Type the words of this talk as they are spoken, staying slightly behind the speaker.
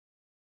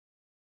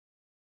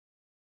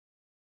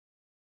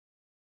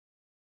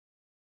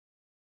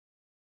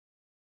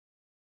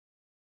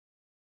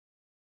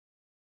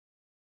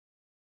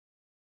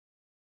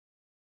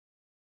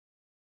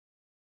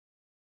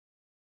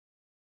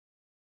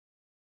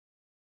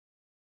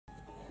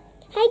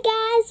Hi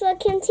guys,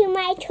 welcome to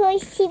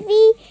myToyS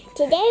TV.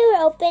 Today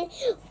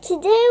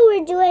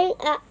we're doing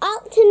an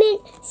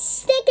ultimate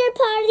sticker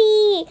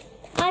party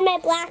on my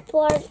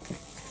blackboard.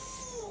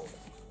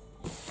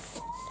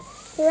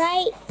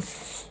 Right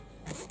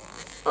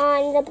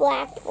on the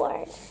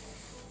blackboard.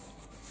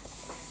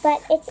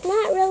 But it's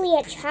not really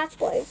a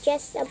chalkboard,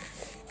 just a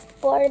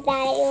board that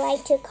I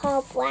like to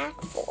call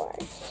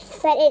blackboard.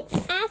 But it's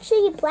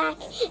actually black,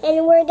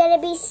 and we're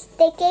going to be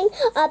sticking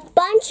a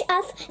bunch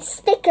of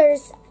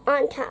stickers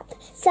on top.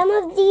 Some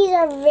of these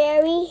are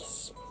very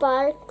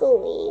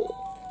sparkly,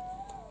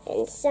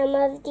 and some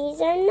of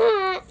these are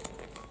not.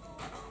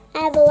 I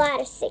have a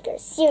lot of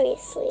stickers,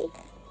 seriously.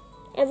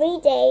 Every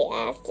day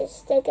I have to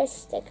stick a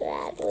sticker,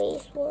 at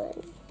least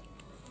one.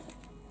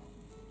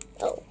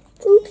 Oh,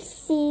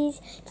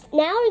 oopsies.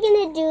 Now we're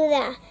going to do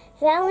the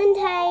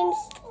Valentine's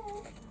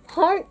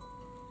heart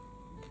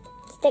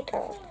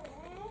sticker.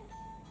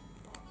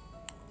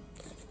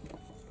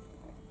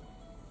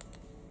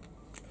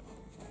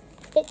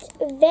 It's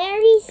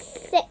very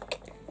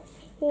thick.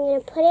 I'm going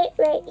to put it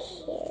right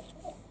here.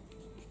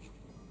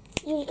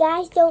 You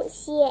guys don't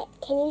see it.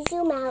 Can you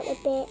zoom out a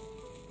bit?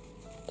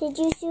 Did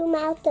you zoom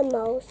out the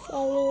most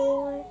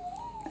anymore?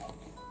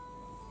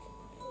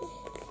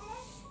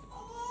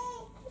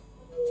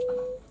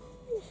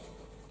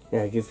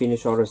 Yeah, you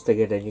finish all the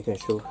sticker, then you can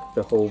show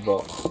the whole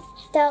board.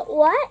 The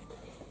what?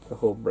 The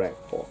whole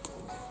blackboard.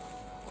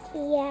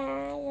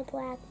 Yeah, the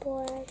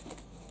blackboard.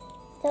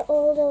 The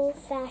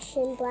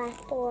old-fashioned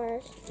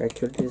blackboard.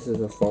 Actually, this is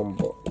a foam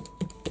board.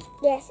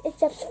 Yes,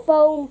 it's a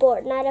foam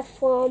board, not a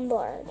foam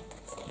board.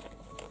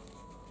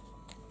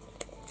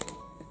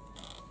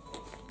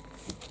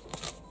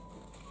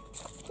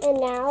 And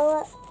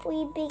now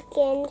we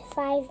began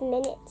 5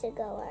 minutes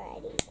ago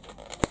already.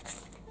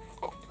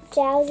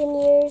 1,000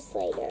 years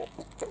later.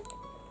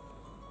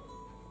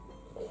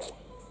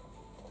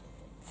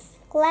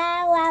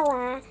 La la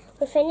la.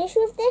 We're finished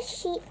with this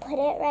sheet. Put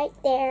it right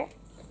there.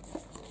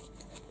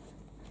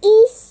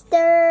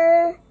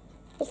 Easter.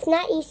 It's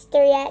not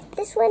Easter yet.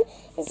 This one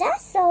is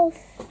also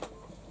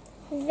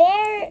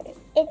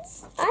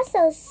it's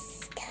also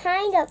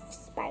kind of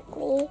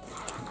sparkly,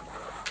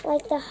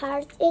 like the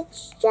heart.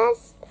 It's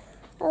just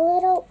a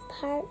little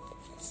part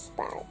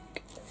spark.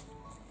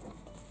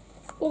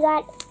 You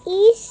got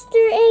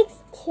Easter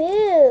eggs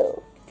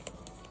too.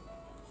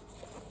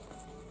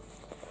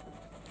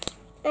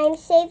 I'm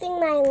saving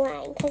my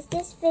line because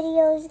this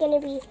video is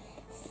going to be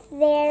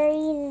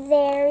very,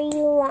 very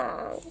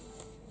long.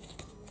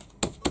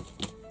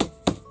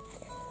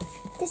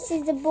 This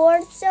is the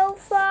board so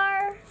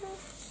far.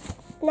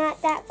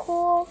 Not that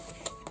cool,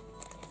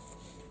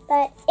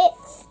 but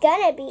it's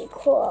gonna be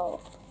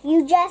cool.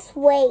 You just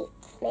wait,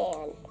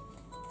 man.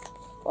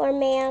 Or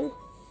ma'am.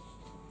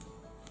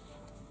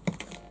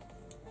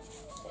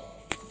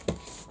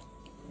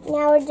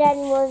 Now we're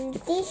done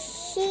with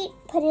this sheet.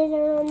 Put it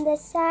on the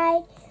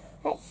side.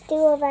 Let's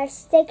do with our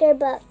sticker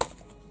book.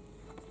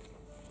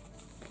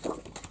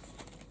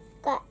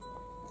 Got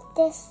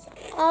this.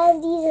 All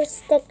of these are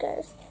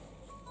stickers.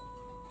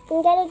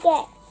 I'm gonna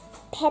get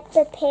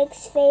Peppa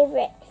Pig's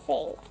favorite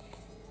thing,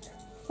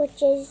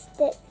 which is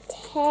the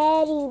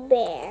teddy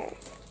bear.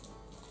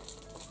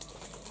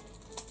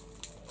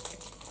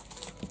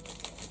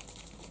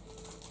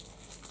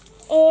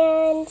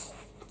 And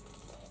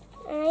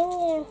I'm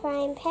gonna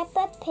find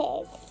Peppa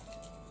Pig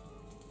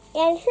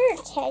and her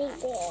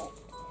teddy bear.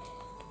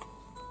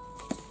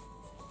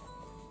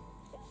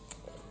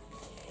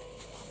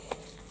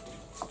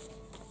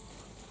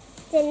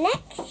 The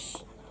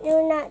next,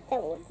 we're not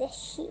done with this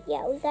sheet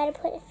yet. We gotta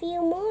put a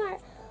few more,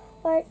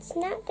 or it's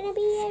not gonna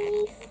be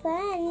any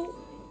fun.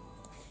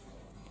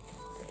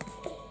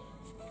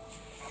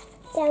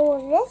 Done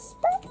with this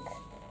book.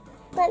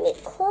 Let me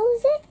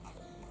close it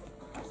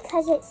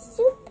because it's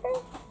super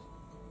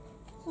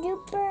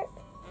duper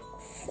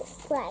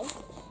slide.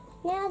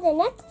 Now the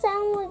next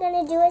song we're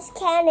gonna do is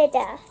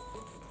Canada.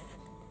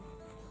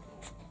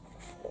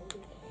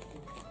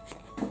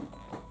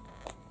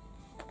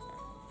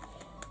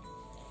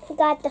 We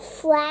got the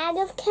flag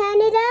of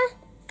Canada.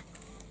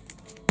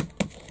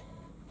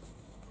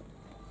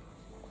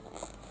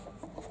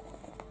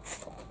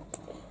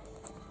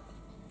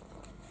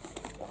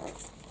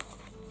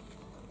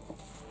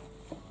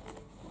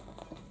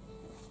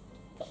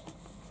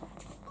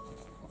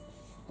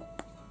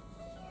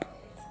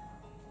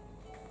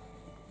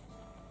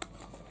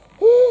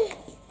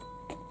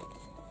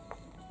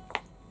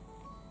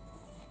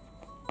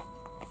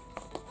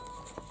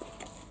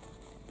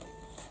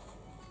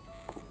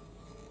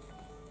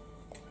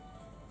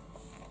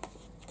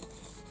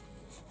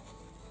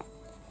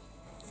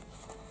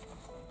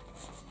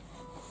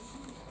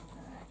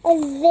 A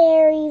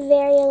very,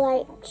 very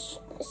large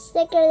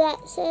sticker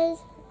that says,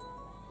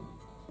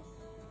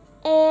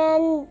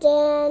 and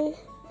then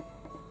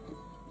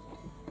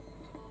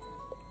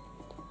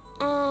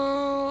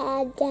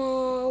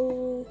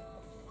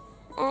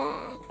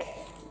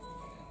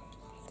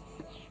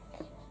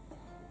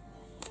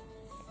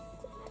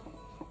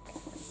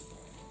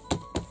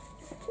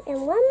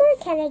And one more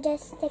Canada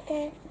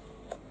sticker,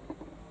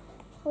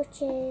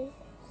 which is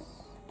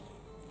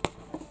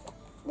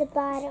the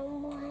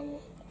bottom one.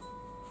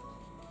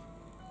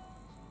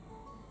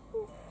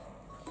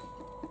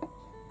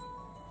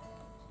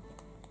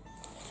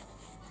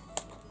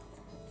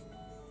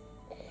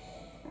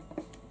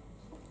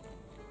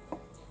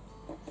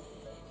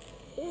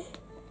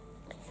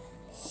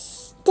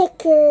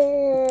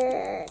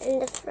 Sticker in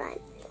the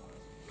front.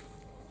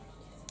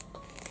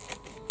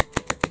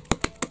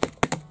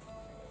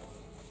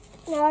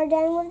 Now we're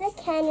done with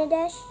the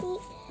Canada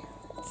sheet.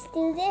 Let's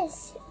do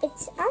this.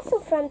 It's also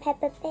from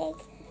Peppa Pig,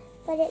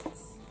 but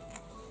it's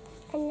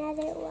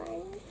another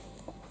one.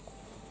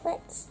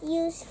 Let's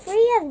use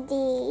 3 of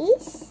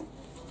these.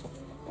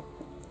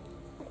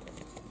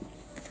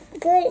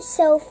 Good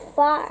so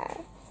far.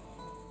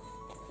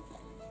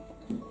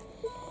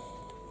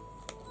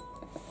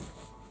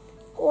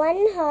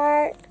 One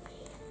heart,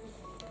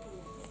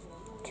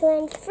 2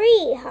 and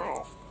 3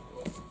 heart.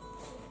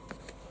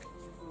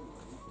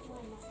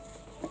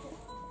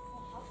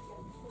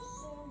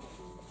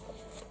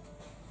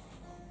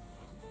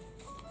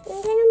 I'm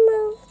gonna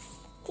move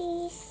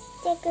these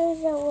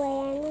stickers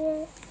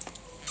away.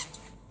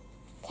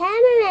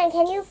 Cameraman,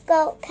 can you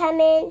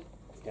come in?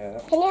 Yeah.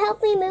 Can you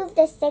help me move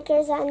the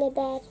stickers on the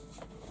bed?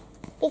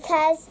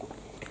 Because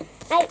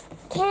I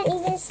can't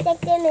even stick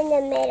them in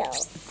the middle.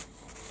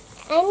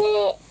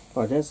 I'm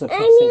That's a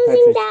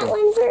using that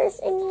one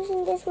first. I'm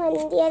using this one,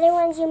 and the other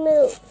ones you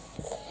move.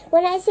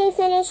 When I say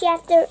finish, you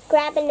have to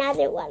grab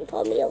another one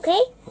for me,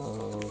 okay?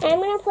 I'm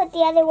gonna put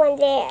the other one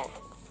there.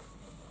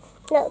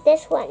 No,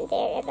 this one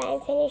there, if I'm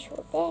finished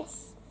with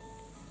this.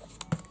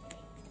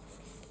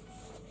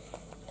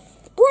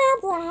 Blah,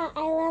 blah,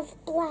 I love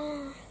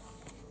blah.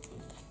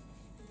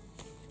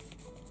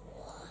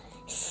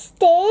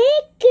 Stickers!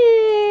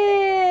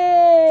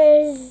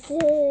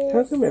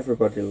 How come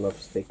everybody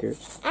loves stickers?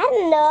 I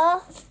don't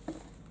know.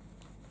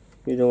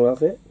 You don't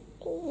love it?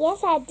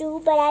 Yes, I do,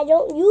 but I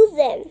don't use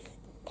them.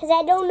 Because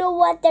I don't know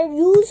what they're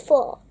used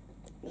for.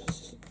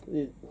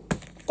 Decorating.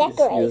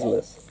 It's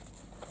useless.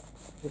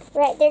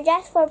 Right, they're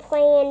just for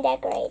playing and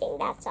decorating,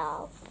 that's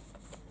all.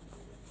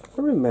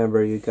 I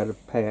remember you got a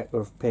pack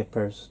of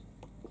Peppa's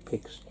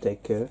Pig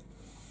sticker.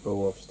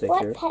 Roll of sticker.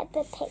 What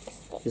Peppa Pig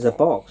sticker? It's a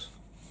box.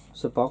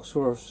 It's a box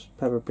for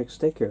Peppa Pig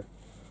sticker.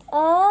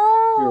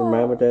 Oh. You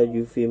remember that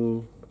you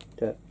filmed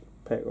that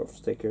pack of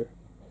sticker?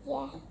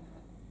 Yeah.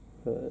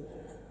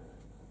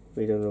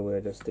 We don't know where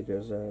the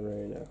stickers are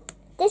right now.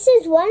 This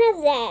is one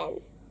of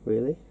them.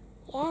 Really?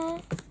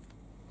 Yeah.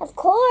 Of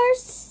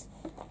course.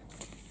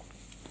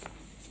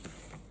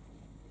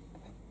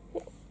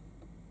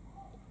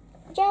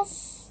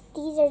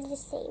 These are the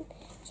same.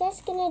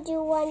 Just gonna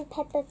do one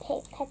Peppa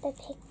Pig, Peppa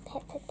Pig,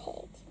 Peppa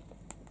Pig.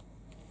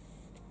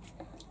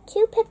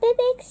 2 Peppa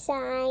Pig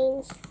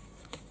signs.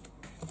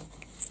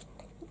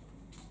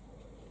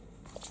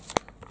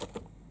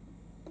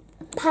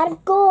 Pot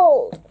of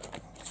gold.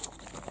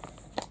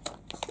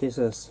 This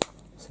is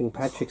St.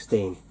 Patrick's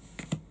Day.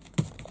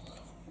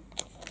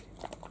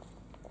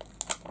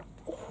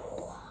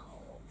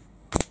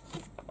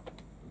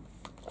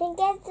 I think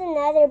that's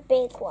another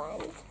big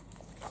one.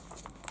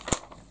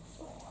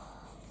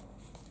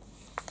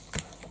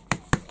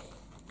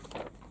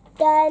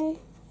 Done.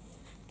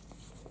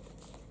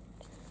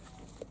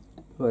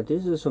 Well,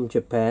 this is from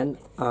Japan.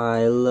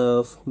 I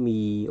love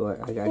me, or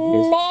I guess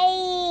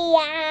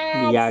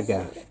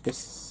Miyagi. It's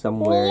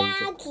somewhere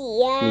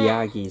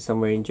Miyagi,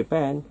 somewhere in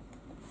Japan.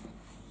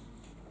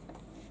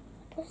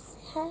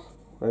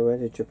 I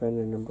went to Japan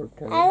in number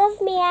 10. I love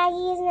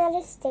Miyagi is not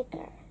a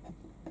sticker.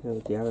 No,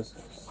 the others.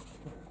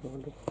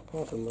 I'm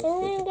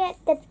gonna get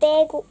the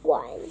big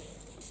one.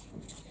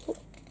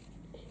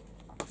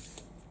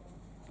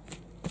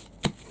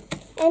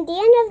 At the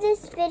end of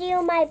this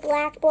video, my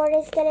blackboard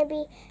is gonna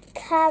be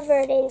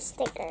covered in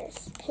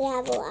stickers. I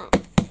have a lot.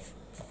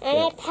 And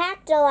I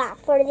packed a lot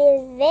for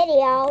this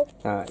video.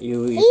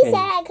 He said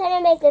I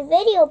couldn't make a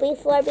video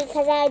before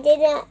because I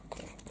didn't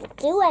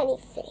do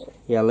anything.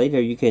 Yeah, later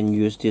you can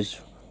use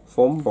this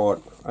foam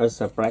board as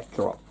a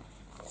backdrop.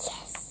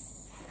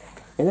 Yes.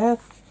 And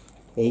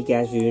hey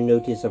guys, you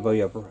notice about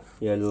your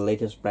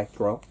latest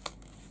backdrop?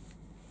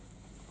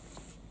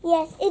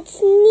 Yes, it's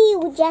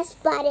new.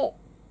 Just bought it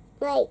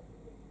like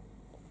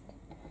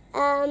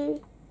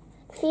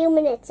few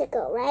minutes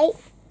ago, right?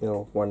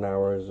 No, 1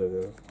 hour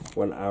ago.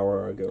 1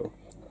 hour ago.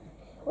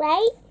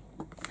 Right?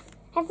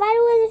 I thought it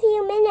was a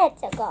few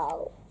minutes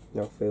ago.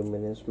 No, few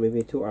minutes,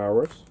 maybe 2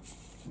 hours.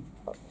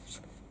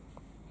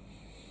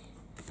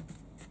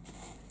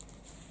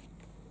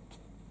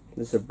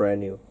 This is brand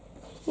new.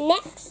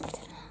 Next,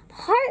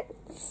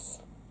 hearts.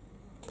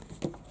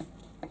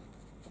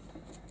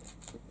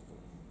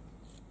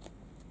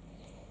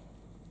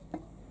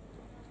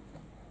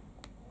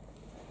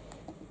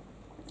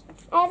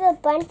 I have a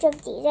bunch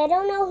of these. I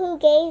don't know who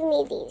gave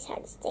me these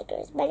heart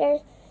stickers, but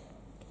they're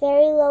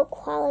very low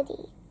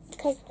quality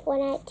because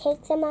when I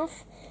take them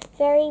off,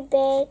 very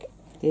big.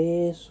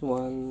 This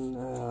one,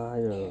 I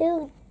don't know.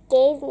 Who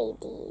gave me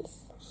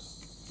these?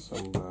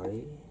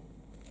 Somebody.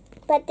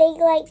 But they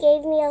like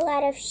gave me a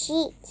lot of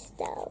sheets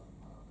though.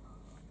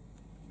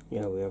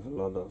 Yeah, we have a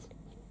lot of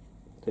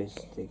these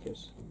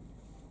stickers.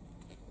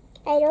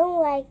 I don't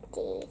like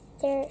these.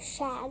 They're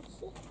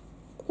shaggy.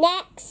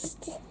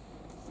 Next.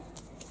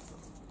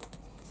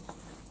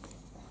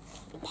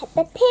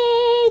 Peppa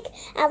Pig.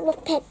 I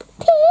love Peppa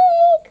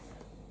Pig.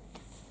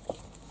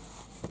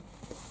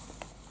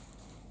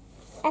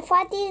 I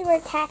thought these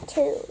were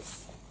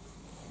tattoos.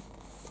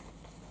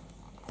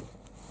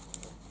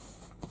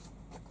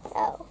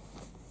 Oh.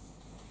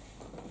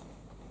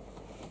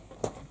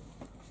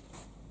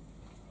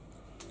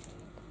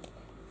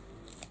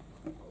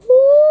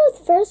 Woo,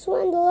 the first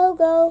one, the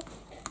logo.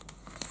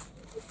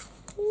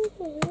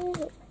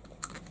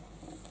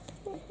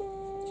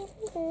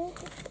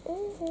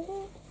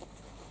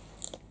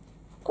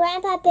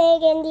 Grandpa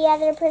Pig and the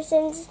other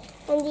persons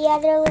and the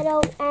other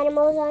little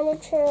animals on the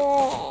tree.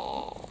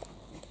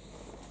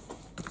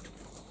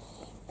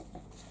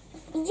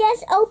 You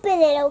just open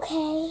it,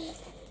 okay?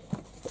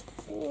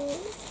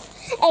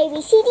 A,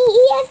 B, C, D,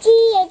 E, F, G,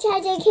 H,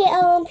 I, J, K,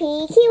 L, M,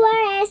 P, Q,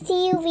 R, S,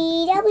 T, U,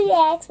 V, W,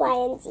 X, Y,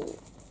 and Z.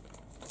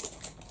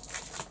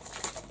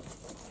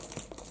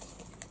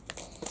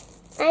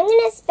 I'm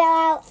going to spell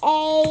out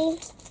A.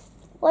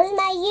 Where's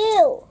my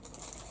U?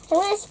 I'm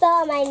going to spell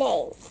out my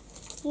name.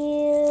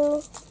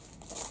 U,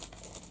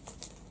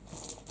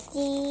 D,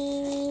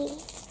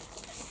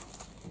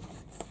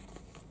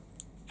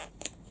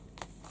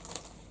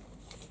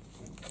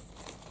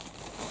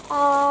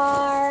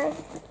 R,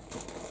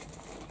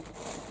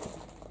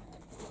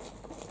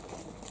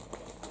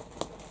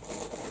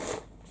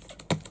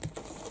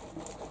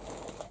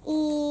 E,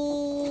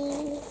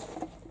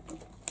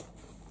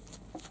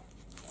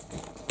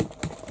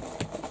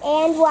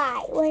 and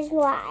Y. Where's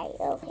Y?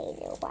 Okay,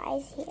 the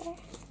Y's here.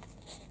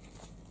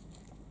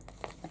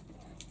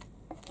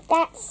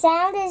 That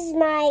sound is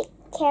my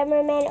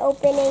cameraman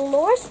opening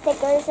more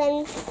stickers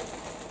and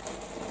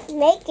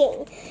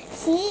making.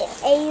 See,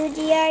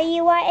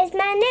 AUDRUY is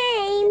my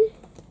name.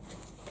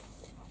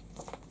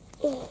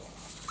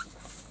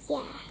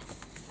 Yeah.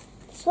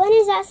 This one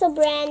is also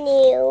brand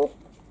new.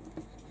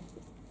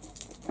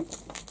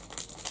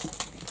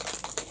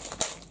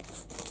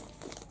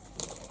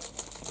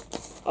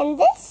 And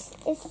this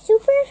is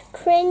super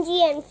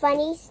cringy and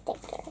funny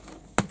sticker.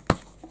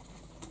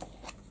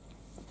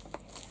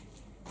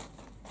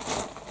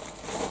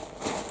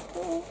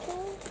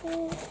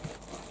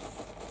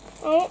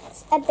 And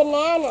it's a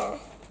banana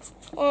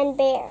and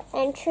bear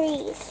and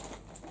trees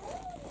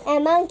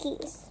and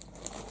monkeys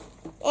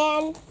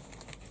and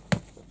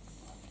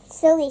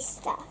silly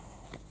stuff.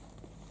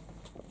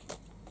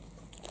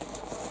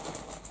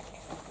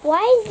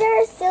 Why is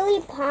there a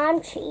silly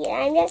palm tree?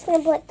 I'm just going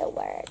to put the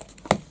word.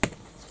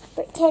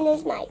 Pretend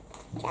is my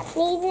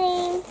Japanese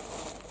name.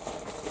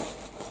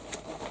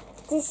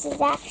 This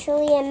is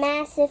actually a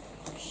massive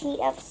sheet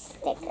of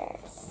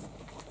stickers.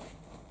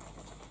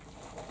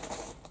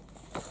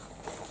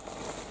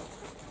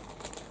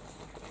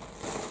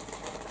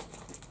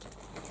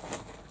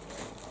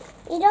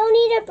 You don't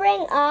need to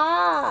bring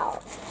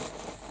all.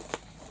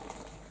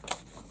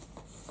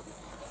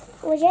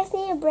 We just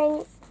need to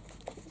bring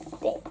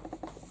big.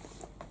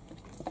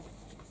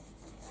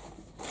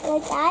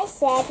 Like I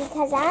said,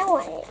 because I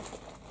want it.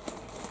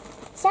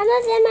 Some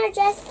of them are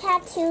just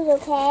tattoos,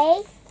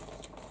 okay?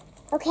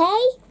 Okay?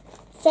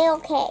 Say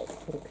okay.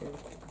 Okay.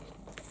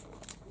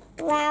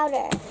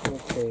 Louder.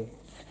 Okay.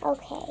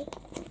 Okay.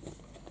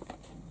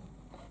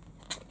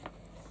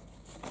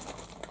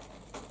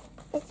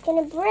 It's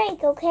gonna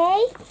break,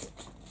 okay?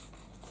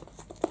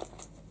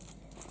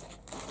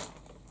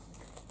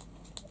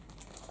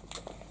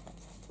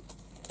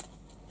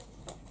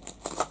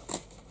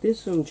 This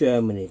is from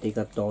Germany. They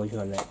got Deutsch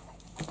on it.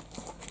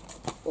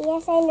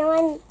 Yes, I know.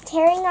 I'm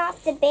tearing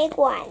off the big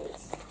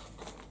ones.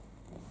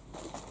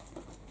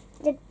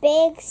 The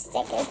big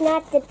stickers,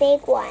 not the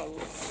big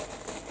ones.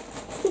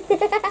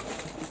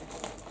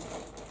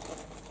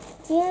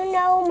 Do you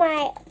know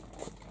my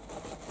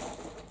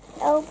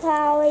Opa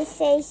always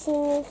says she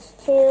needs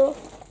to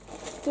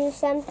do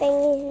something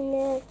in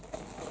the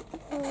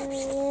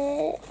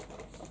toilet?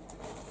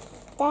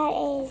 That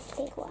is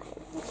big ones.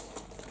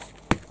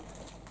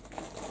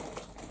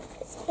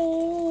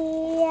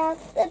 Out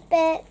the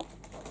bit.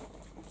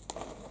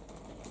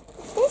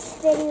 This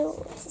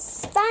video is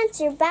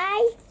sponsored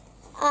by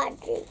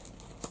Audrey.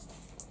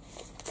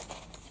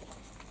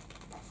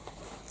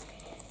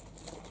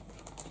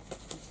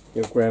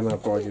 Your grandma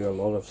brought you a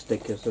lot of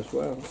stickers as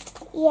well.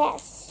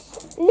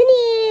 Yes.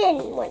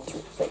 Minion! 1, 2,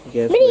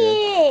 3.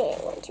 Minion!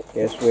 1, 2, 3.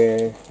 Guess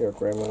where your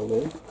grandma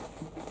lives?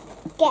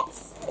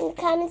 Guess in the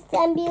comments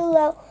down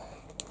below.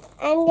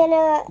 I'm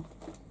gonna.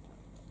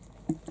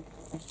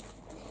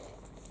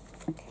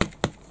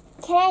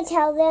 Can I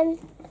tell them?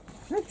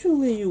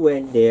 Actually, you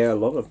went there a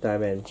lot of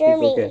time, and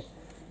Germany.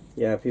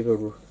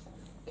 people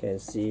can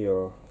see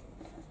or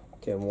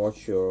can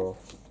watch your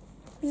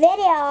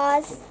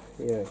Videos.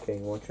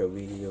 can watch your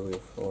video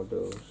with all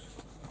those.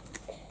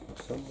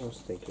 Some more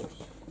stickers.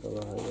 I don't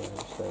know how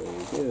to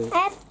really good. I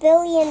have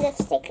billions of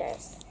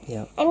stickers.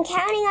 Yeah. I'm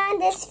counting on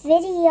this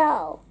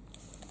video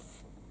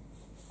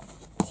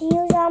to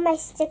use all my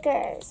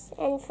stickers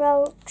and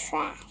throw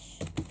trash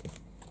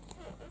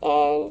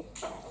and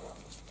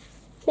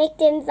make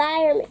the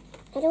environment.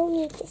 I don't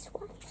need this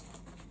one.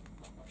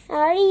 I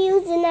already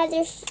used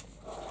another.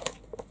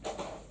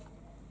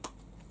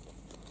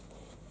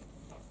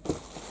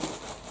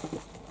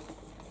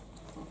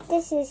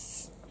 This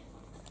is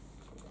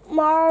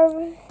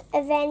Marvel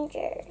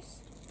Avengers.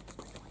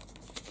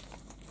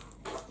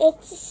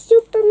 It's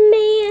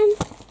Superman.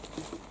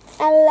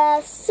 I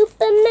love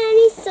Superman.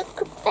 He's so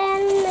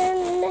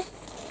Superman.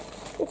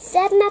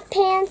 Inside my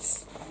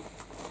pants.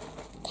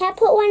 Can't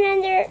put one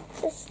under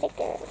the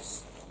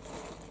stickers.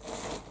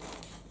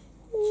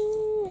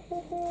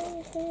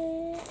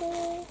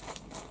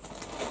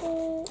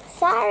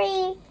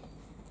 Sorry,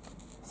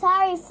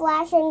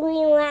 Flash and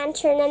Green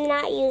Lantern. I'm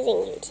not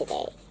using you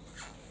today.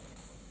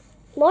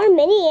 More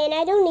Minion.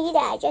 I don't need it.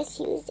 I just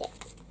used it.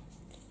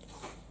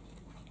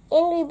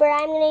 Angry Bird.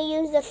 I'm going to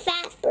use the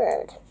Fat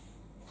Bird.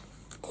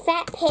 The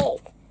Fat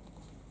Pig.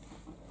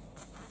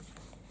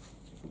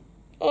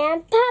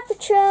 And Paw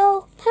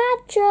Patrol. Paw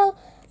Patrol.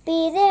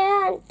 Be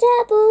there on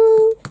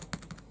double.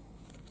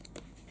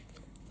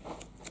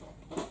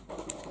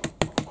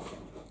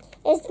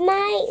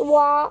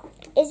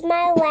 Is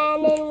my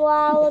Lannon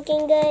wall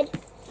looking good?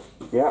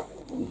 Yeah.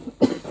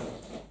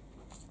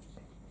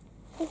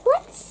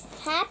 What's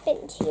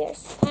happened to your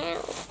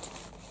sound?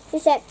 You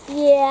said,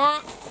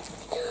 yeah.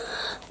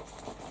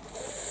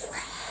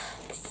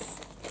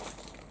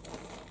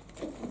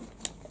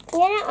 I'm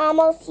gonna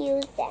almost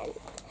use them.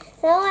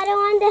 No, I don't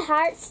want the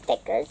heart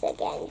stickers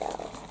again,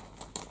 though.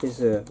 This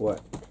is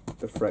what?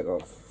 The flag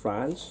of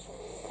France?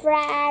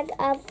 Flag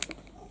of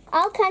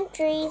all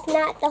countries,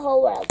 not the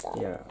whole world,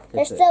 though. Yeah.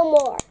 There's still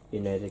more.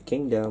 United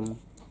Kingdom.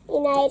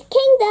 United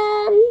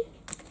Kingdom.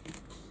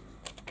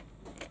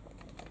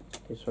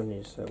 This one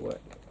is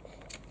what?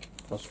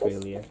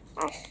 Australia.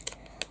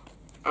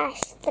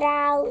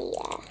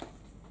 Australia.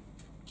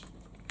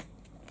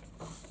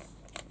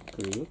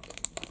 Green.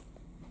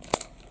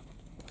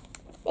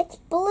 It's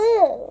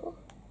blue.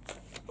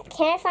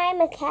 Can I find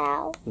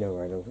Macau? No,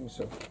 I don't think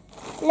so.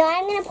 No,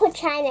 I'm going to put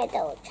China,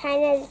 though.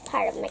 China is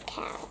part of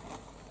Macau.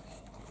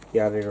 The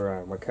other way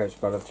around. Macau's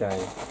part of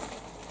China.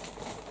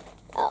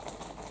 Oh.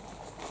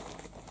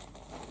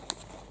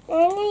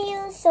 And I'm going to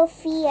use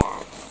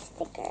Sophia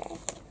sticker.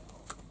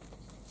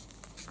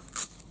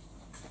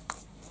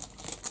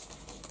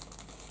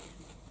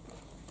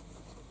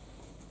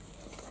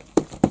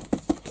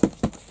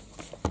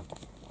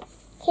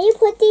 Can you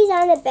put these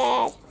on the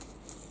bed?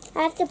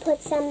 I have to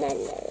put some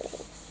under.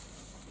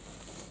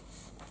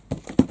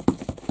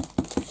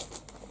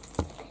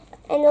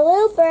 And the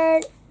little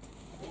bird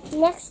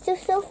next to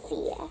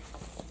Sophia.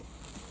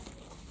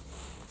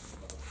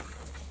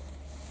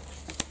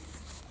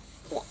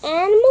 The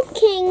animal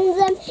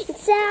kingdom,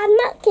 it's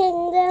animal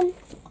kingdom.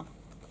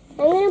 I'm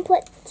going to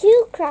put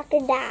 2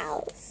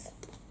 crocodiles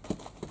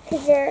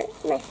because they're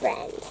my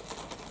friend.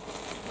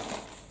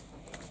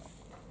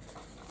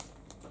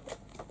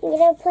 I'm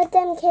going to put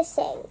them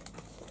kissing.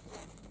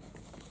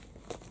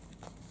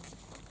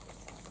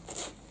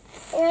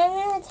 And I'm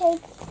going to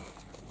take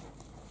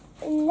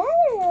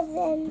another of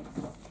them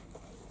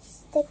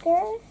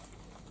sticker.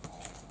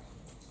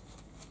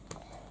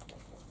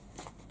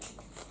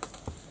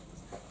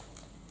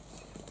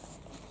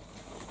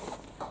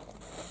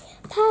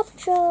 Paw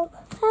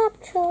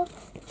Patrol,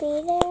 be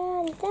there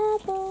on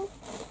double.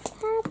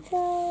 Paw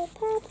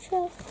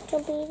Patrol,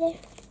 don't be there.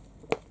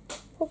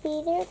 We'll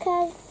be there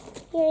because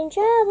you're in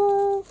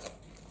trouble.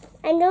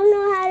 I don't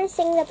know how to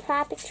sing the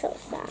Paw Patrol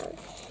song.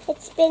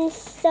 It's been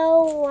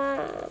so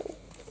long.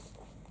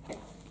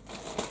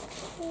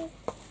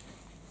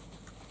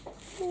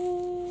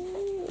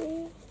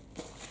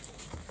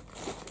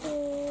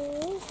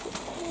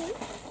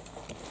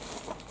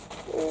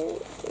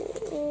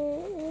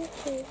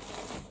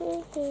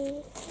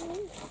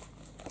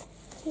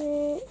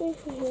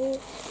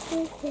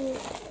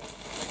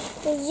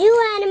 The zoo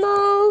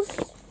animals.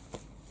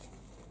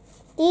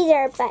 These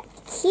are but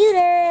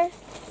cuter.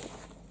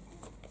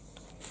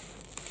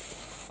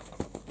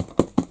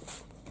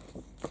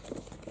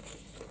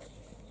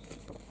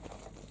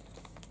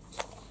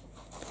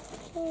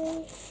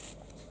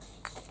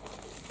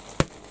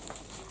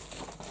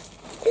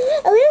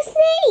 A little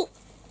snake.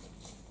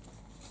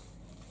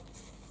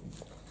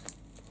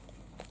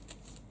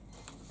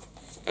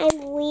 I'm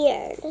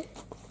weird.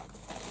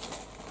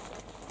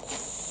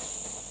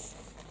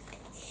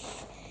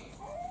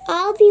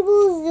 All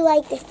people do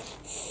like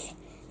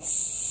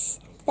this,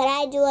 but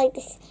I do like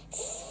this.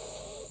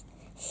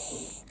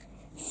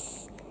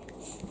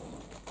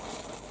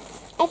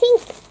 I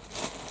think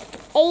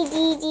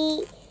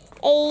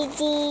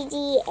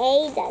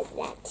ADDA does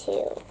that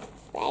too,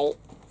 right?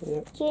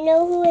 Yep. Do you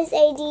know who is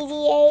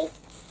ADDA?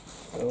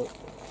 Oh.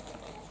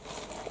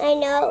 I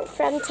know,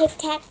 from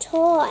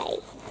Tic-Tac-Toy.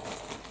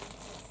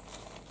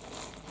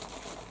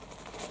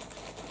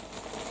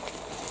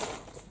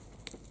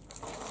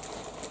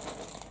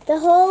 The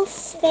whole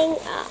thing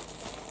up.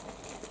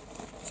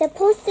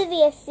 supposed to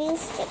be a few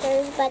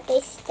stickers, but they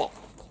stick.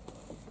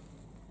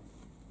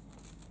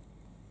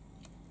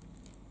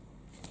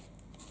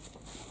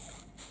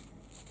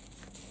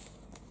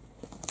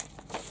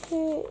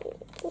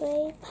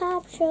 Wait,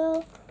 Pop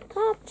Show.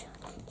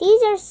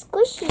 These are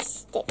squishy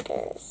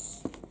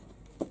stickers.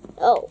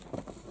 Oh.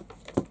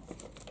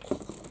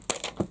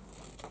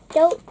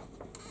 Don't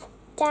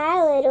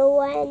die, little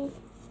one.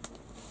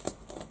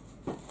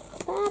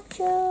 Pop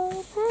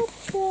Show.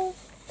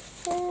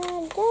 Double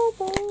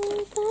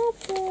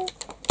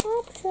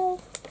Pop Show.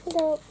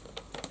 Don't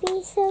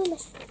be so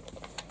much.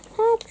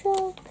 Pop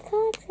Show.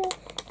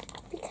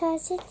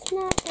 Because it's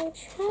not no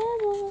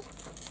trouble.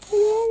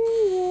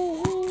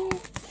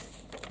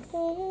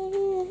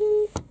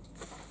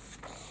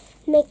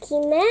 Mickey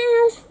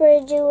Mouse,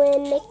 we're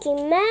doing Mickey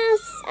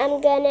Mouse.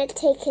 I'm gonna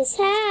take his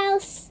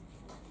house.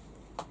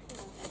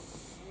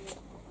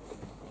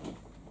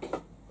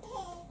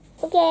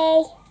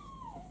 Okay.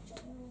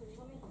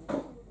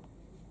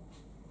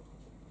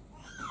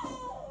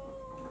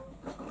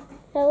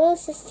 My little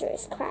sister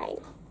is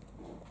crying.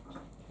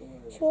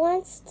 She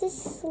wants to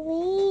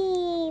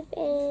sleep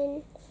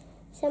and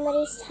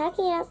somebody's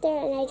talking out there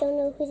and I don't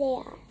know who they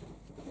are.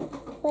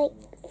 Like,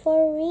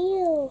 for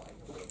real.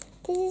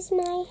 This is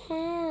my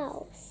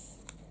house.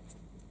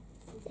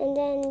 And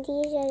then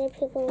these other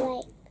people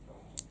like,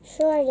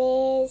 sure it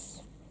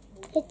is.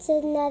 It's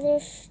another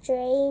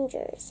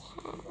stranger's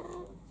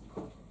house.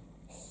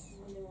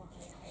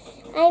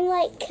 I'm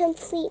like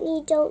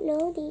completely don't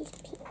know these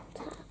people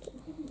talking.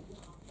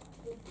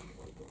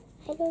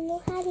 I don't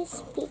know how to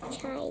speak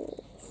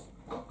Chinese.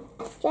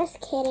 Just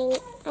kidding.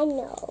 I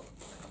know.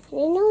 And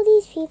I know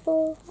these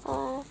people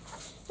are,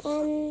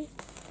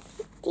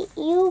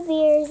 you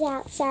bears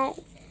outside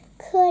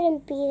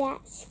couldn't be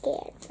that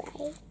scared,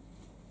 right?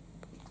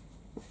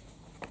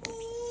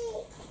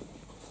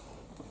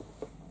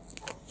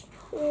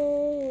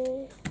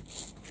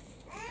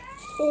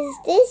 Is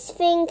this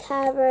thing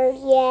covered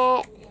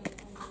yet?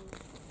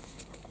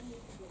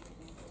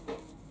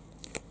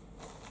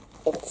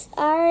 It's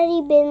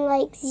already been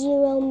like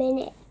 0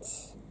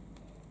 minutes.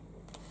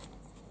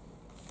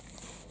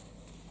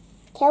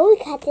 Can we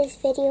cut this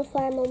video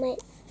for a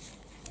moment?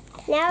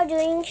 Now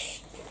doing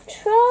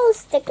Troll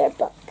Sticker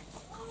Book.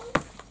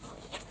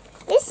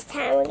 This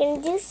time we're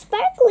going to do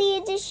Sparkly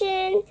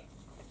Edition.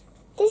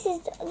 This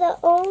is the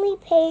only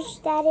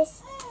page that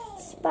is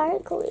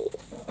sparkly.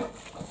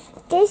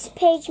 This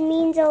page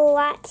means a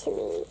lot to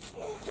me.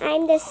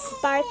 I'm the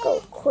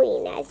Sparkle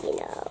Queen, as you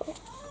know.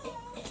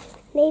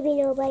 Maybe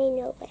nobody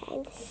knows, but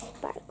I'm the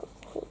Sparkle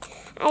Queen.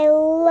 I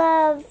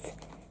love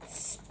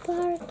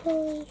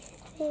sparkly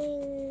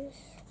things.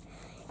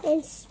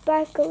 And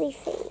sparkly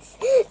things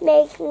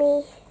make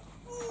me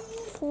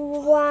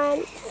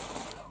want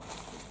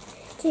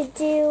to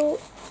do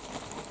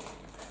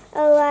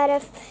a lot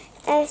of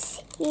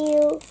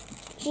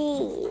SUGs.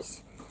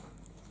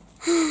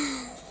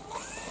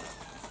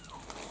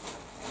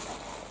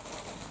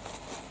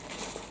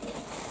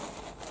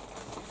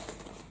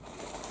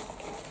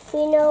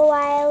 You know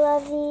why I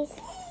love these?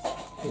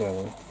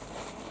 No.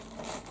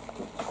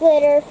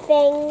 Glitter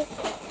things.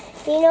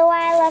 Do you know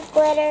why I love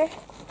glitter?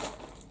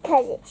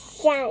 Because it's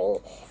shiny.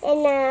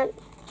 And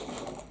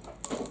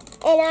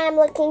I'm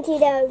looking to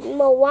the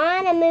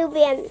Moana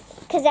movie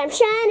because I'm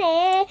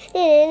shiny.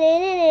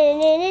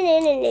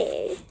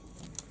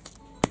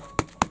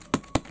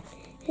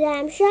 Because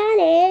I'm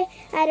shiny.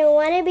 I don't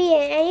want to be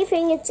in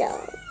anything at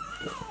all.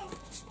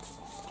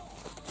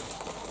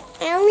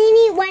 I only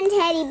need one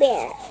teddy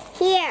bear.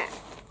 Here.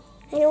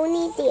 I don't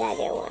need the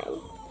other one.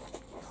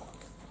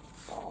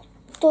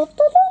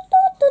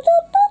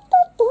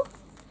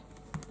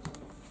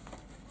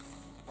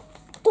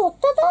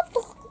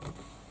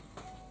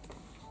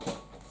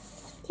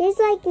 There's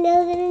like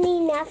literally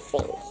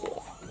nothing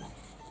here.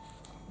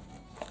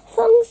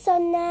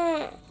 Function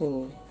na.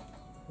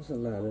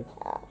 Doesn't matter.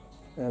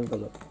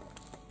 Envelope.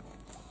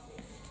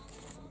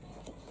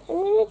 I'm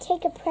gonna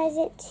take a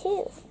present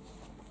too.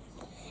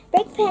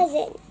 Big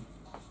present.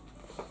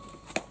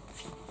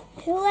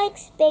 Who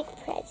likes big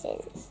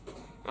presents?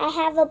 I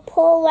have a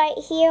pull right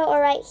here or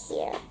right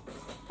here.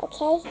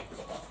 Okay?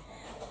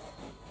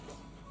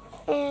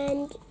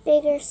 And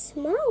big or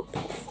small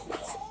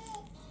presents.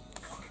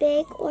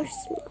 Big or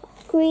small.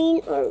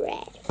 Green or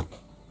red.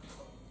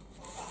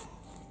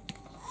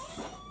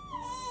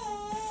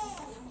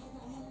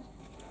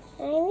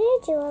 I'm going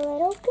to do a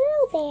little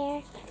girl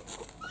bear.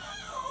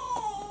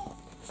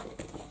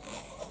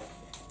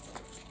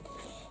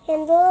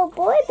 And the little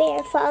boy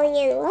bear falling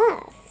in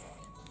love.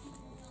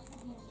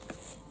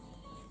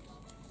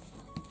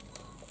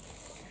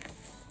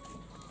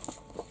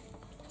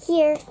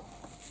 Here.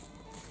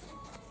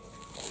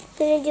 I'm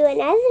going to do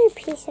another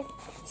piece of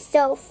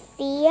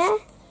Sophia.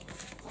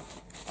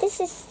 This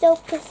is so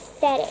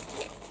pathetic.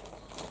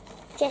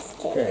 Just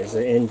kidding. Yeah, it's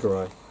an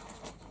Android.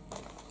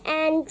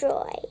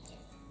 Android.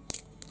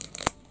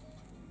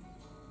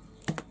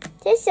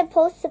 This is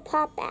supposed to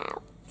pop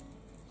out.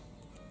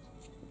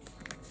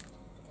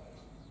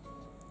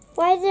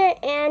 Why is there an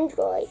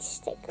Android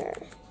sticker?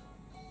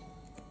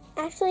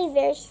 actually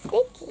very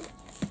sticky.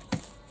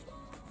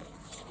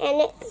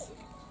 And it's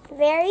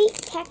very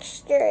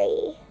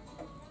textury.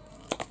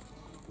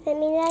 That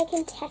means I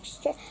can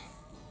texture.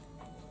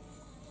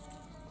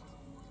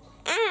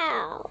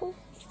 Ow!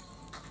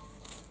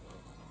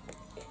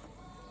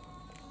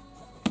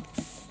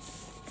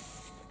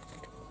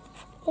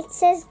 It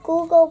says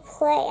Google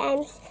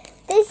Play.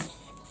 This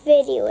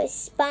video is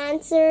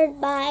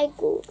sponsored by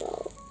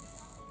Google.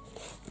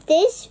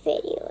 This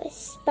video is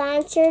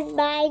sponsored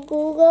by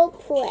Google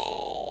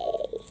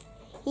Play.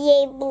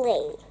 Yay,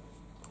 Blay.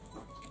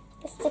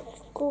 It's the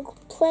Google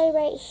Play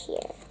right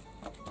here.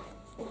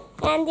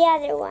 And the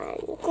other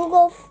one,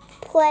 Google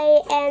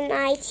Play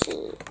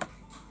MIT.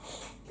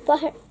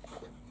 But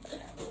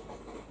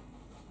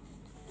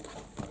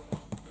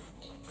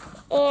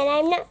and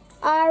I'm not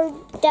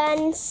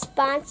done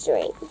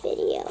sponsoring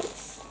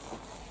videos.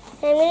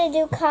 I'm gonna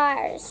do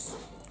cars.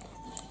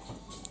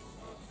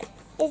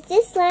 Does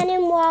this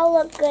lantern wall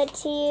look good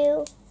to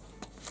you?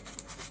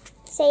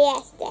 Say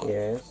yes then.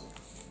 Yes.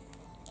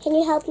 Can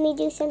you help me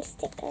do some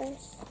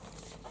stickers?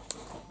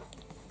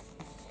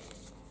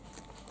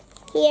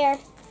 Here.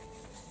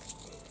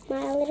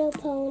 My Little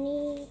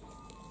Pony.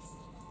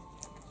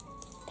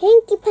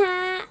 Pinkie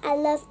Pie, I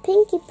love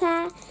Pinkie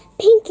Pie.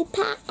 Pinkie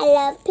Pie, I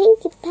love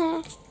Pinkie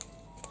Pie.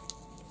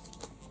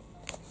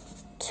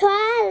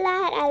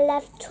 Twilight, I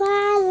love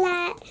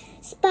Twilight.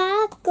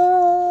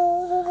 Sparkle.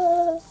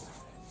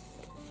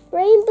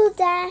 Rainbow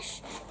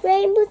Dash,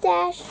 Rainbow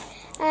Dash.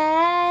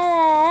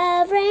 I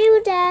love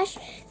Rainbow Dash,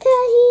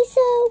 'cause he's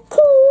so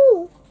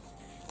cool.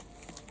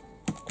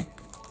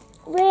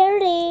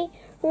 Rarity,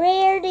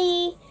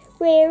 rarity,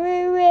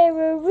 rarity.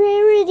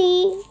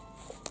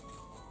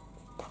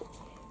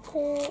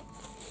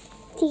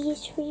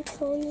 These three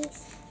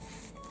ponies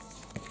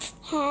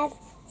have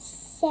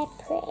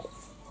separate.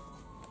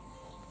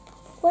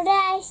 Where did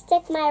I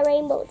stick my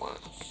Rainbow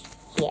Dash?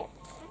 Here.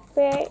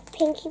 Where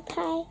Pinkie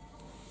Pie?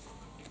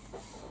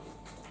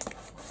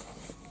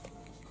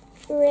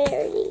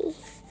 Rarity.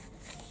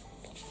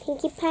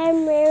 Pinkie Pie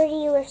and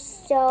Rarity were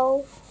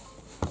so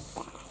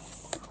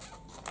fast.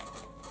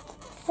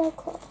 So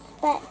close.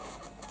 But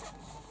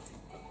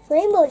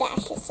Rainbow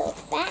Dash is so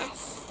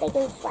fast. They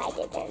can fly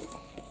to them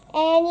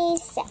any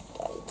second.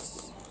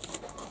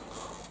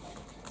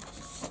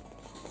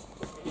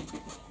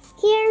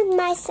 Here,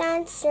 my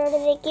son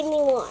started to give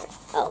me more.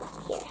 Oh,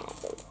 here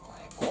has it.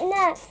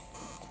 Enough.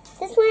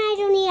 This one I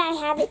don't need. I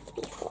have it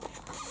before.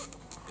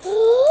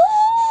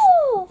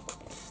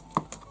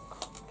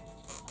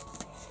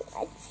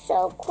 It's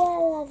so cool. I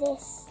love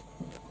this.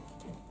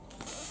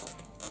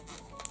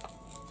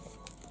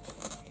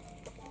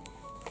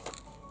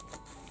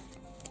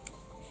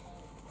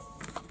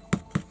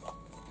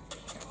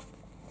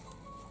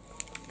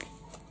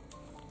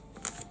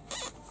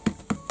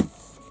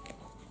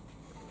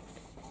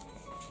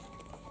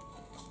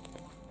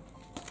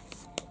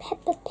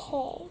 Peppa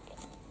Pig.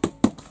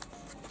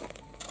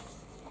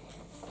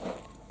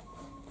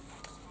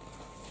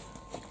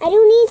 I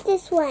don't need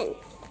this one.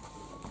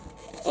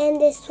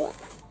 And this one.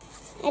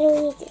 I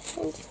don't need this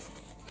one.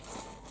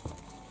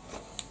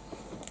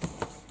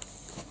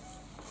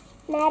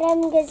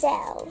 Madame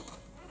Gazelle.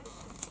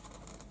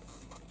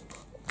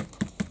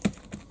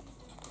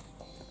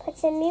 Put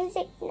some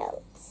music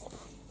notes.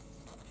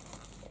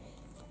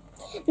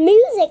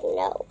 Music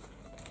note.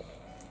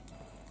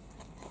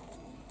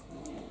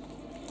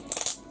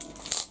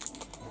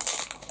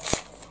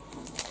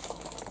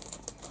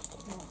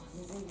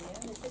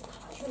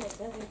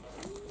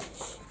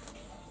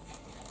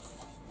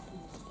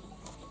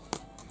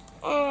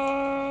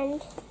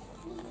 And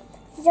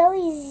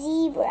Zoe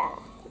Zebra.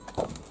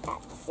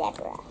 That's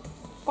zebra.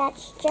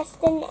 That's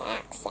just an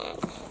accent.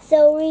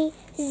 Zoe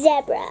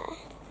Zebra.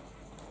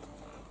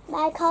 But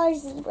I call her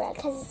Zebra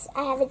because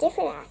I have a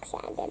different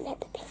accent than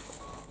Peppa Pig.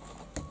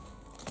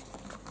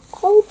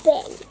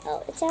 Open.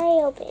 Oh, it's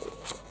already open.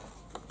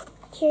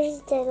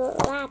 Here's the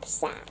lap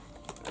sack.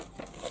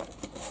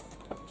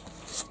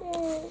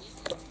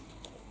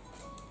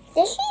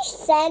 Did she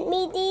send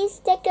me these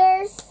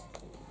stickers?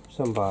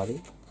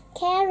 Somebody.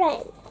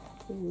 Karen.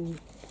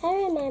 I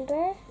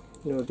remember.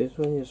 No, this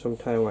one is from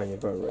Taiwan. You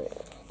bought right.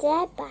 Did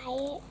I buy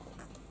it?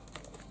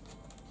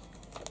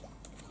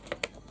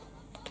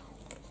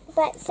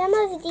 But some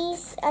of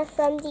these are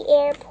from the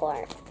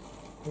airport.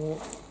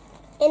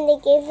 And they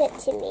gave it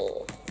to me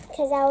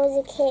because I was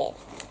a kid.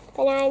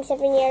 But now I'm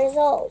 7 years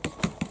old.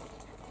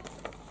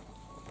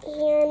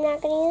 Here, I'm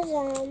not going to use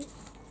them.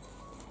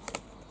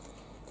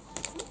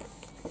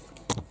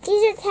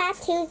 These are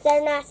tattoos.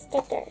 They're not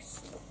stickers.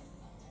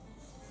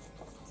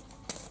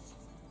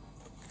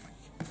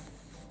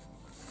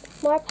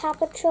 More Paw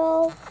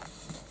Patrol.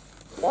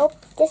 Nope,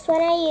 this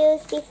one I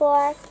used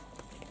before.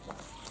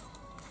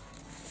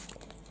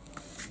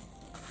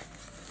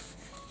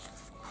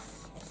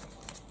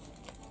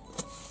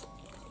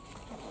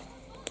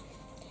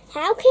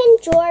 How can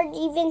George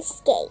even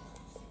skate?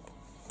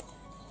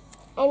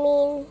 I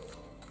mean,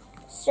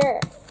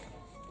 surf.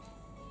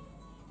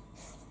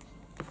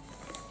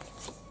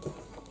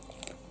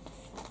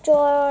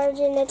 George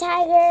and the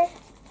tiger.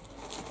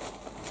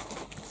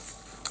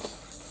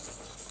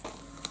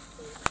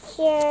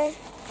 Here,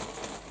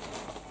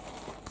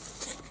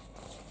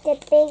 the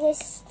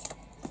biggest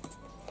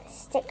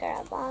sticker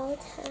of all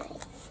time.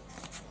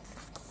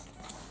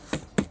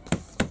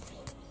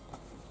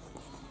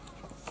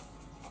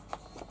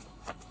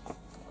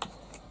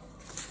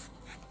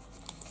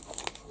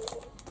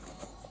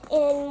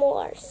 And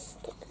more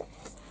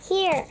stickers.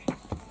 Here.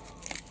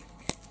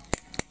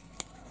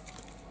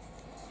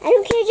 I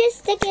don't care, just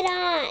stick it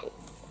on.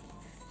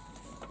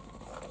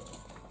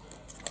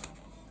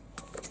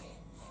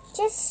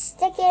 Just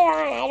stick it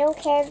on. I don't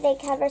care if they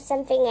cover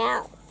something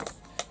else.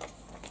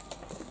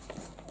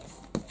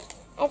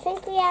 I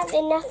think we have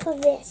enough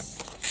of this.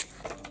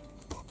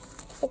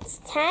 It's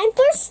time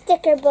for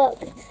sticker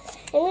book.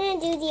 I'm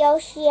going to do the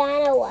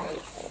Oceana one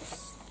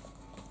first.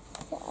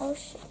 The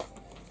ocean.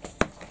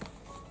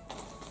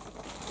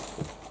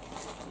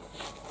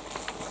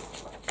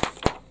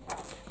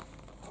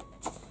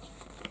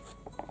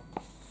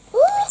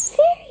 Oh,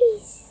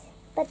 fairies!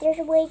 But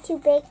they're way too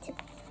big to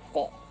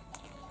fit.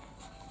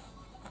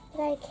 I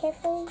gotta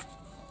carefully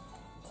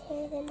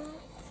tear them off.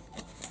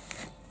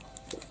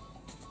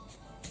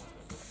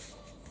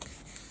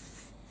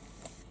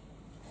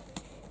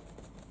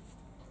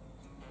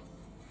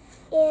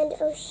 And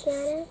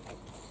Oceana,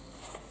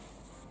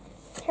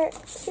 her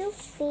 2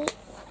 feet.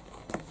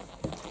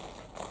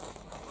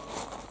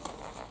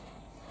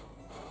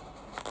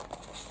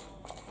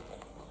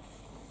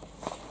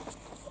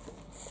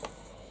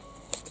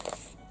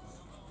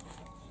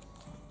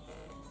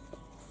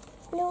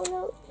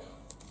 No.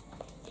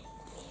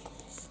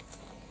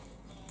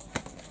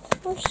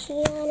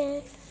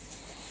 Oceana.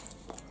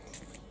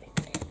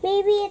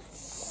 Maybe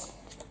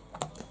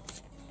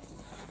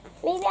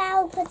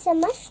I'll put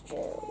some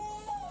mushrooms.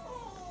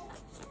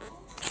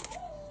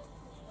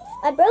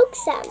 I broke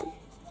some.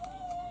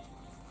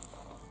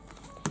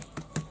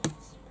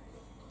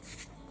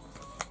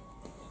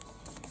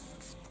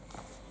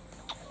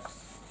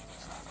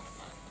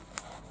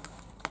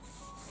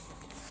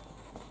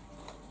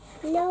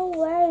 No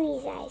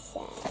worries, I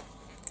said.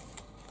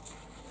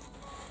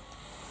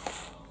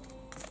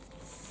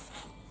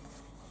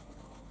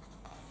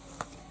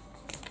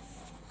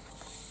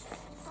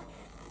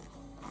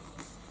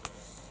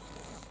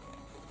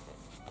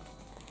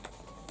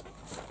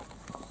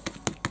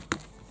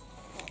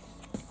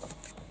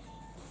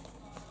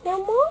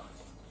 No more?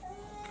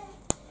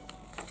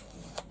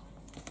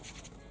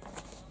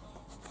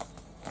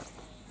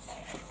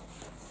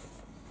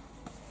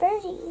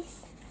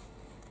 Birdies.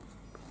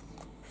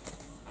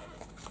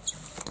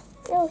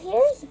 Oh,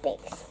 here's a big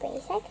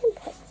space. I can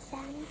put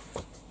some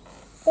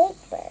big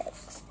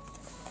birds.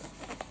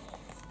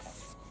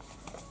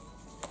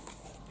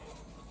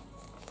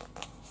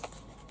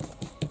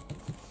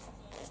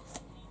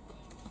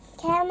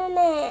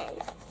 Cameraman.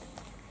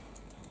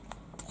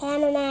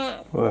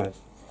 What?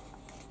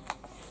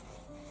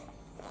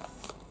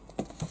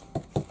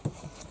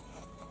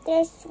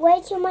 There's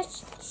way too much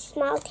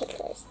small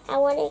tickers. I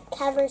want to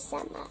cover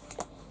some up.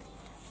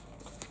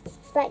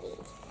 Buddy.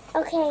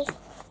 Okay.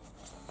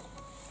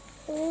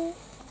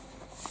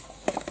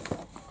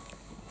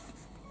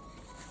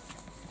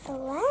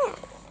 Wow.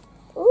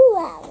 Ooh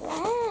la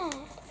la.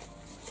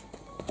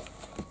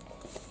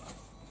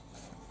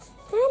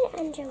 Not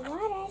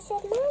underwater, I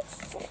said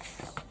monsters.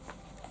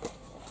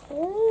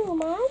 Ooh,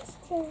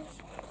 monsters.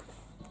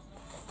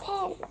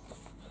 Pen.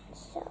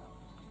 So.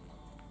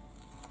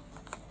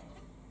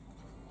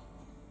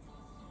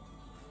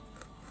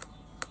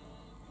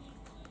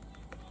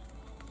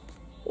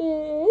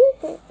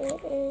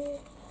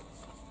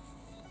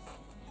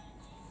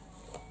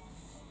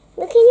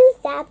 We can use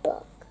that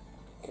book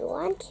if you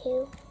want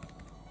to.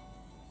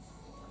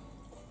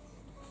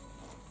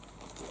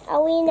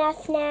 Are we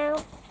enough now?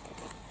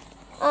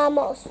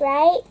 Almost,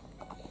 right?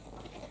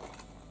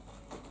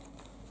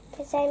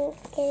 Because I'm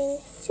getting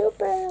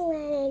super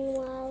wet and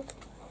wild.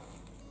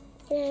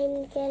 And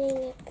I'm getting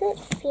a good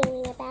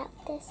feeling about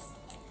this.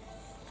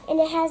 And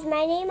it has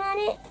my name on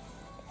it.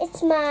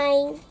 It's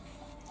mine.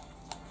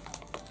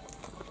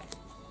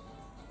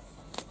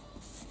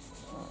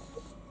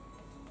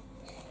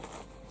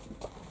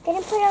 I'm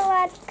gonna put a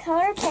lot of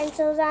color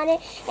pencils on it,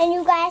 and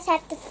you guys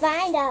have to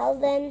find all of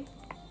them.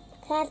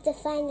 I have to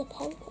find the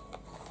pencils.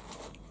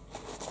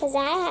 Because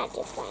I have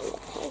to find the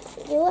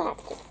pencils. You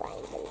have to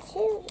find them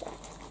too.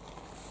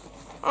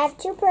 I have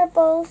 2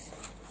 purples.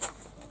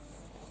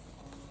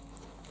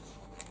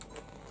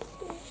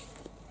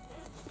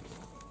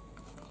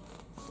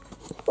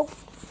 Oh.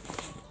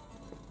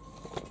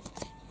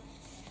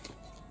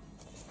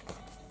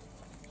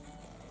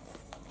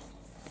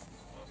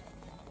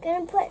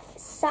 Gonna put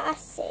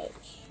sausage.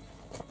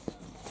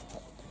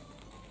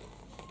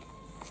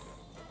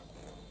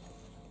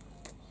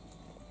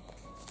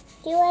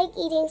 Do you like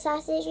eating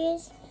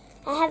sausages?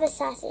 I have a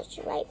sausage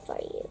right for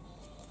you.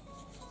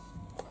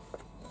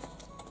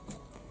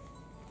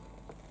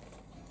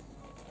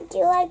 Do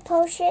you like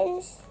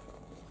potions?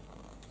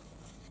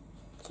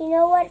 Do you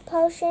know what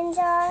potions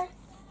are?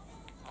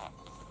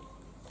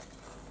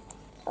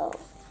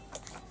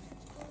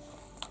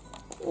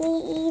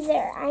 Me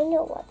either. I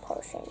know what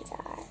potions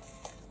are.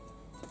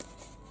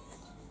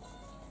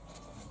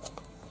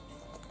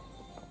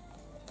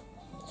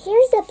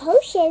 Here's a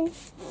potion.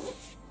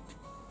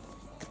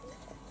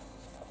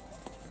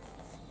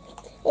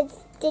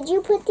 Did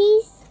you put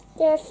these?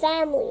 They're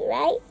family,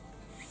 right?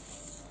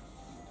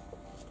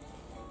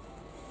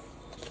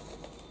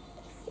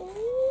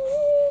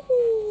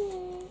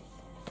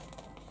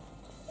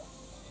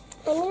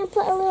 I'm going to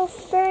put a little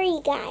furry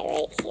guy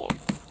right here.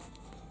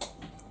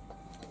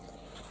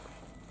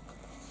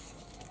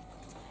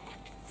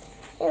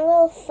 And a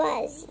little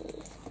fuzzy.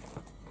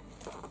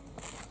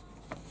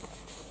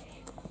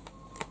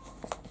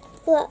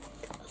 Look,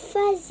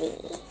 fuzzy.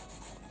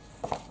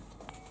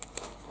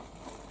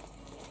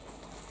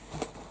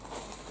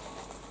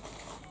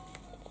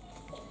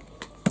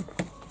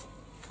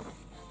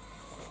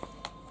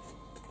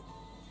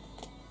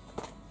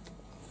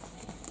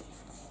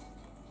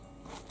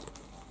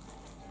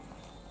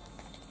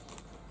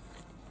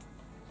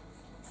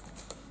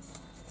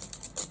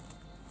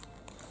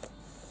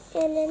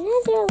 And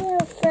another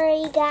little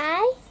furry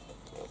guy.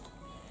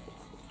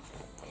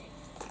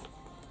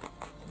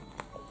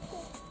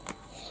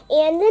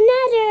 And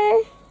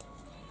another.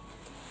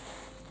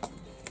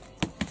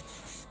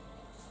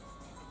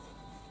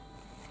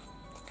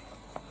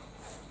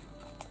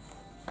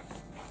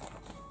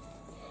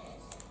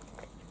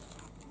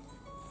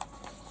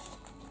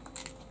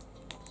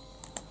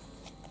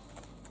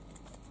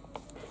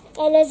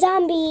 And a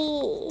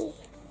zombie.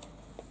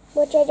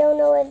 Which I don't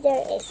know if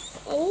there is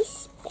any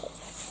space.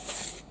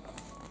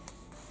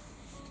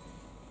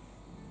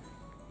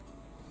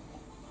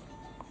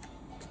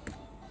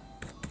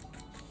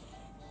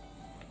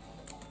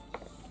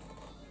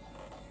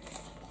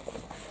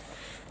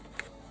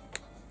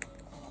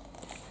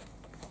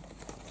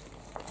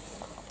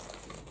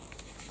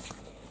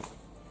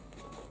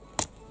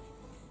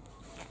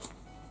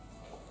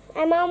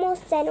 I'm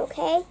almost done,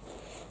 okay?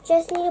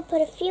 Just need to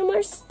put a few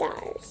more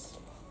stars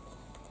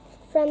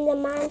from the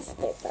monster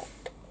book.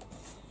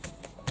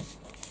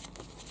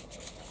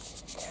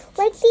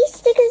 Like, these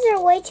stickers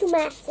are way too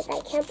massive. I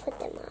can't put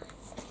them on.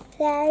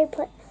 I already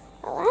put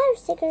a lot of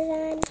stickers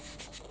on.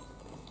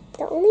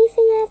 The only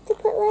thing I have to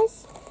put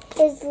less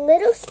is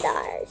little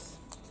stars,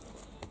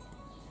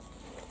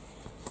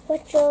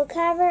 which will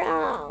cover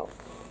all.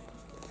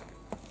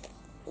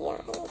 Yeah.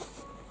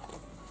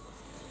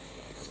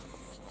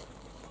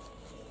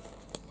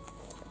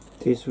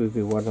 This will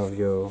be one of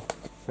your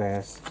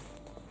fast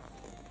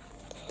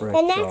bread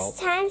The next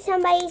time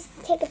somebody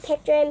take a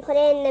picture and put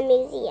it in the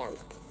museum.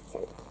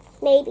 So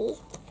maybe.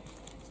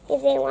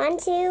 If they want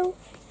to.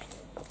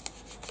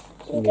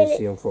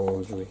 museum for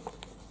Audrey.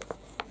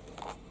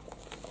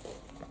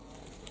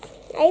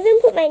 I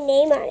even put my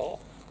name on it.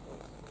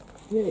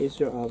 Yeah, it's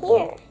your artwork.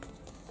 Here.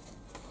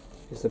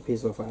 It's a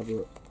piece of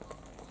artwork.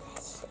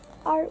 It's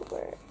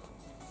artwork.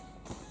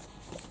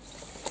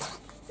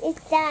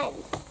 It's done.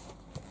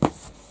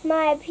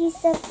 My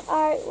piece of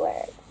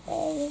artwork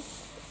is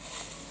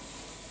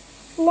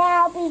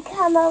now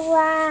become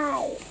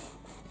alive.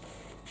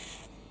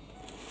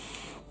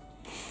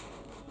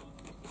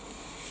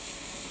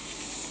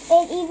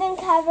 It even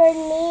covered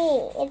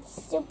me.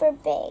 It's super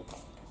big.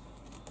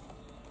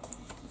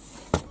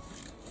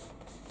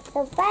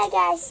 So bye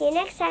guys, see you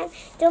next time.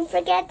 Don't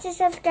forget to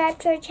subscribe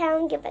to our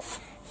channel and give us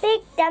a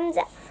big thumbs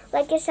up.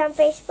 Like us on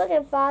Facebook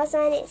and follow us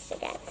on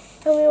Instagram.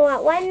 And we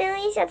want 1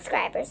 million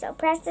subscribers, so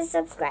press the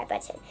subscribe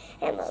button.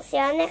 And we'll see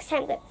you all next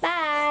time.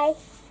 Goodbye.